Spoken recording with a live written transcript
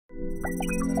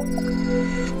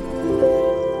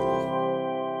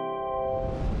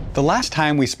The last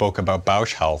time we spoke about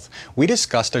Bausch Health, we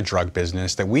discussed a drug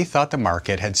business that we thought the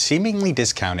market had seemingly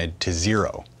discounted to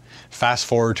zero. Fast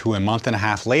forward to a month and a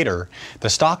half later, the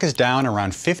stock is down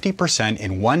around 50%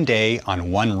 in one day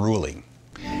on one ruling.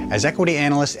 As equity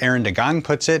analyst Aaron DeGang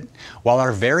puts it, while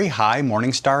our very high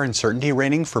Morningstar uncertainty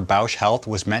rating for Bausch Health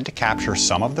was meant to capture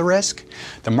some of the risk,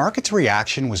 the market's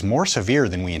reaction was more severe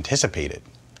than we anticipated.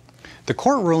 The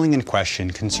court ruling in question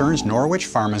concerns Norwich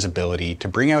Pharma's ability to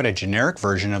bring out a generic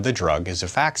version of the drug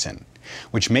Xifaxan,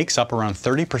 which makes up around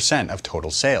 30% of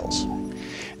total sales.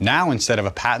 Now, instead of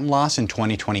a patent loss in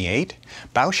 2028,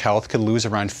 Bausch Health could lose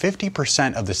around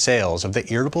 50% of the sales of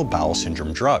the irritable bowel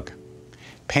syndrome drug.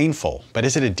 Painful, but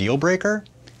is it a deal breaker?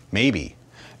 Maybe.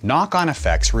 Knock-on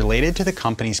effects related to the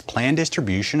company's planned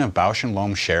distribution of Bausch &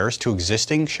 Lomb shares to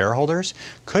existing shareholders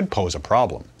could pose a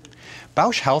problem.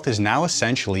 Bausch Health is now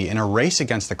essentially in a race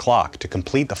against the clock to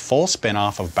complete the full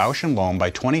spin-off of Bausch & Lomb by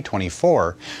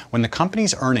 2024, when the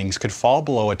company's earnings could fall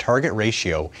below a target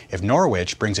ratio if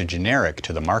Norwich brings a generic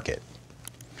to the market.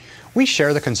 We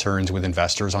share the concerns with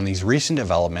investors on these recent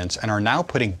developments and are now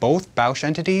putting both Bausch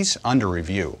entities under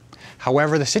review.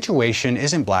 However, the situation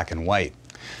isn't black and white.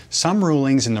 Some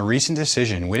rulings in the recent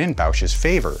decision went in Bausch's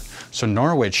favor, so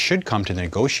Norwich should come to the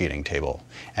negotiating table,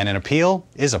 and an appeal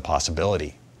is a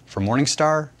possibility. For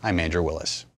Morningstar, I'm Andrew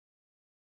Willis.